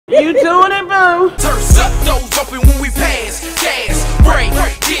now. Turns up, doors open when we pass. Gas, brake,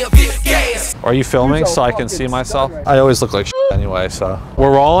 dip, gas. Are you filming so I can see myself? I always look like shit anyway, so.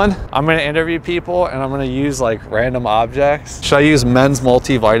 We're rolling. I'm gonna interview people and I'm gonna use like random objects. Should I use men's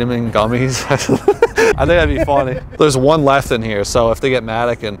multivitamin gummies? I think that'd be funny. There's one left in here, so if they get mad,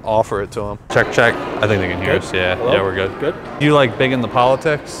 I can offer it to them. Check, check. I think they can hear us. Yeah, yeah, we're good. Good. You like big in the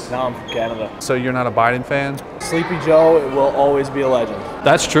politics? No, I'm from Canada. So you're not a Biden fan? Sleepy Joe will always be a legend.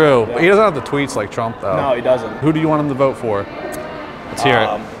 That's true. Yeah. He doesn't have the tweets like Trump, though. No, he doesn't. Who do you want him to vote for? Let's hear it.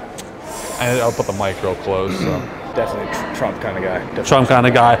 And I'll put the mic real close. So. Definitely Trump kind of guy. Definitely Trump kind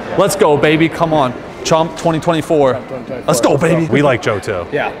of guy. Yeah. Let's go, baby. Come on. Trump 2024. Trump 2024. Let's go, baby. We like Joe too.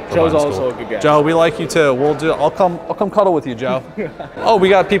 Yeah, Joe's also a good guy. Joe, we like you too. We'll do. I'll come cuddle with you, Joe. Oh, we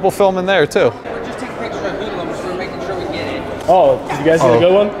got people filming there too. We're just taking pictures of hoodlums. We're making sure we get it. Oh, did you guys get a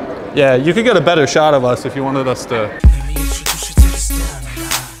good one? Yeah, you could get a better shot of us if you wanted us to.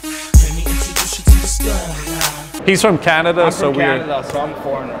 He's from Canada, I'm from Canada, so I'm a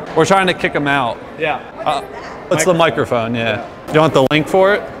foreigner. we're trying to kick him out. Yeah. It's the microphone, yeah. Do you want the link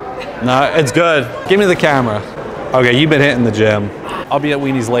for it? No, it's good. Give me the camera. Okay, you've been hitting the gym. I'll be at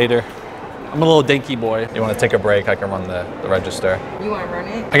Weenie's later. I'm a little dinky boy. You want to take a break? I can run the register. You want to run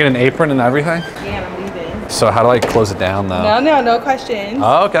it? I get an apron and everything? Yeah, I'm leaving. So how do I close it down though? No questions.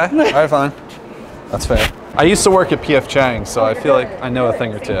 Oh, okay. All right, fine. That's fair. I used to work at P.F. Chang's, so I feel like I know a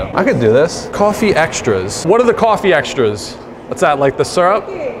thing or two. I could do this. Coffee extras. What are the coffee extras? What's that, like the syrup?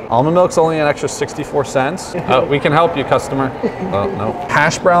 Almond milk's only an extra 64 cents. We can help you, customer. Oh, no.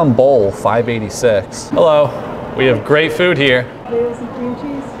 Hash brown bowl, $5.86. Hello. We have great food here. Bagels and cream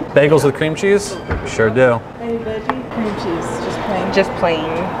cheese. Bagels with cream cheese? Sure do. Any veggie? Cream cheese, just plain. Just plain.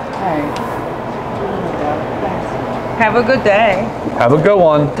 All right. Have a good day. Have a good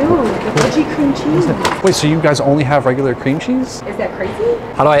one. Ooh, the veggie cream cheese. Wait, so you guys only have regular cream cheese? Is that crazy?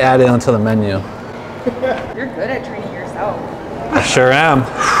 How do I add it onto the menu? You're good at treating yourself. I sure am.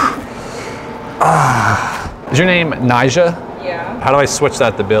 Is your name Nija? Yeah. How do I switch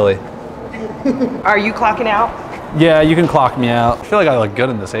that to Billy? Are you clocking out? Yeah, you can clock me out. I feel like I look good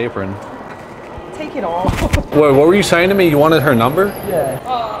in this apron. Take it off. What were you saying to me? You wanted her number? Oh,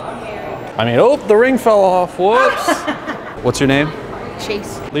 I'm married. I mean, oh, the ring fell off. Whoops. What's your name?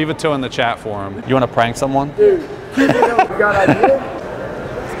 Chase. Leave it to in the chat for him. You want to prank someone? You got an idea?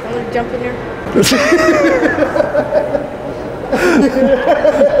 I'm gonna jump in there.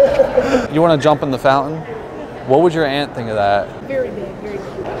 You want to jump in the fountain? What would your aunt think of that? Very big, very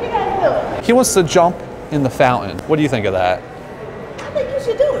cute. He wants to jump in the fountain. What do you think of that? I think you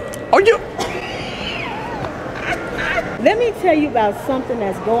should do it. Are you? Let me tell you about something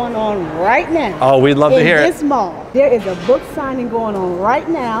that's going on right now. Oh, we'd love to hear In it. this mall, there is a book signing going on right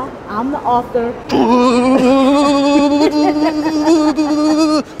now. I'm the author.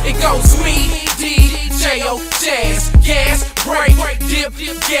 It goes me, D-J-O, jazz, gas, brake, dip,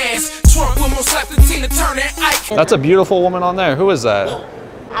 gas. Trump will most likely Tina Turner, Ike. That's a beautiful woman on there. Who is that?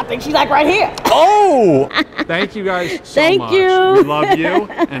 I think she's like right here. Oh! Thank you guys so Thank much. you. We love you,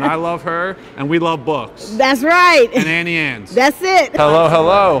 and I love her, and we love books. That's right. And Annie Ann's. That's it. Hello,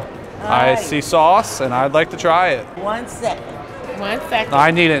 hello. I right. see sauce, and I'd like to try it. 1 second. 1 second.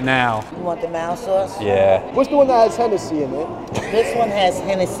 I need it now. You want the mouse sauce? Yeah. What's the one that has Hennessy in it? This one has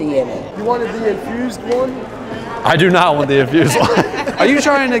Hennessy in it. You wanted the infused one? I do not want the infused one. Are you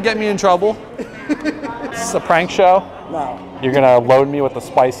trying to get me in trouble? This is a prank show? No. You're gonna load me with the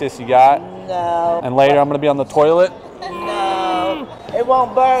spiciest you got, No. and later I'm gonna be on the toilet? No. It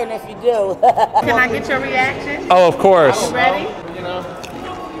won't burn if you do. Can I get your reaction? Oh, of course. Ready?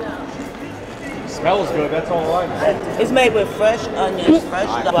 Smells good, that's all I know. It's made with fresh onions, fresh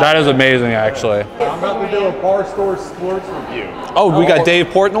That is amazing, actually. I'm about to do a bar store sports review. Oh, we got Dave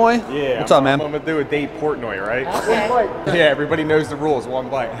Portnoy? Yeah. What's up, man? I'm gonna do a Dave Portnoy, right? Yeah, everybody knows the rules, one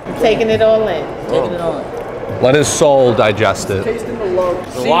bite. Taking it all in. Taking it on. Let his soul digest it. Tasting the love.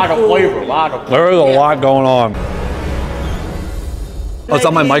 There's a lot of flavor, a lot of There is a lot going on. Oh, it's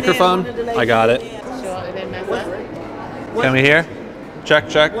on my microphone? I got it. Can we hear? Check,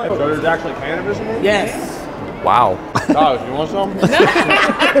 check. So there's actually cannabis in there? Yes. Wow. Oh, you want some?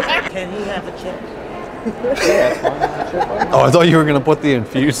 Can he have a chip? Oh, I thought you were going to put the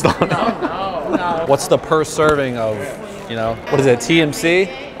infused on. No. What's the per serving of, you know, what is it,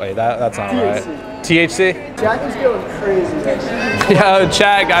 TMC? Wait, that's not right. THC? Jack is going crazy. Yeah,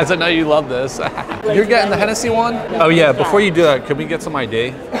 chat, guys, I know you love this. You're getting the Hennessy one? Oh, yeah, before you do that, could we get some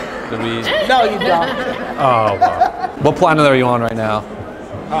ID? Did we? No, you don't. Oh, wow. What planet are you on right now?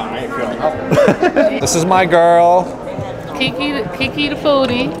 Oh, I ain't feeling nothing. This is my girl, Kiki the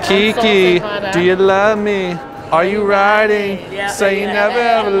foodie. Kiki. Do you love me? Are you riding? Say you never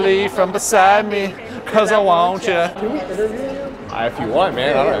ever leave from beside me, cause I want you. If you want,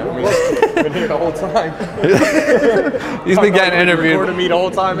 man. I don't know. We've been here the whole time. He's been getting interviewed. Recording me the whole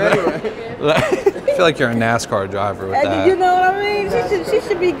time anyway. I feel like you're a NASCAR driver with that. You know what I mean? She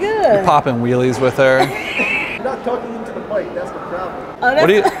should be good. Popping wheelies with her. You're not talking into the mic, that's the problem. What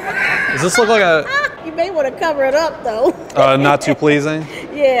do you? Does this look like a? You may want to cover it up though. Not too pleasing.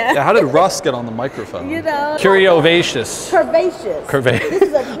 Yeah. Yeah. How did Russ get on the microphone? You know. Curiovacious. Curvaceous. This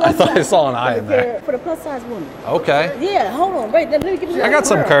is a plus I thought I size saw an eye in there. For the plus size woman. Okay. Yeah. Hold on. Wait. Let me give you. I got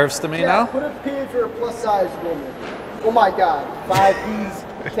some curves to me Yeah, now. put a P for a plus size woman. Oh my God, 5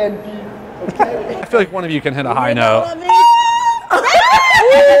 P's, 10 P's, okay? I feel like one of you can hit a high note.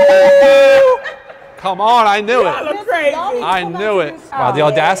 Come on, I knew it. Crazy. I knew it. Wow, the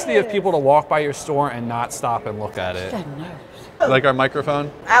audacity of people to walk by your store and not stop and look at it. Like our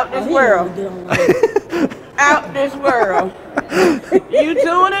microphone? Out this world. Out this world. You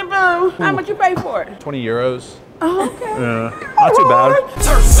doing it, boo? How much you pay for it? 20 euros. Oh, okay. Yeah, not too bad.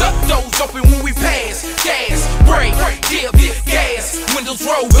 Turns up, doors open when we pass. Gas, brake, dip, gas. Windows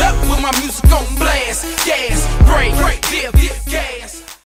rolled up with my music on blast. Gas, brake, dip, gas.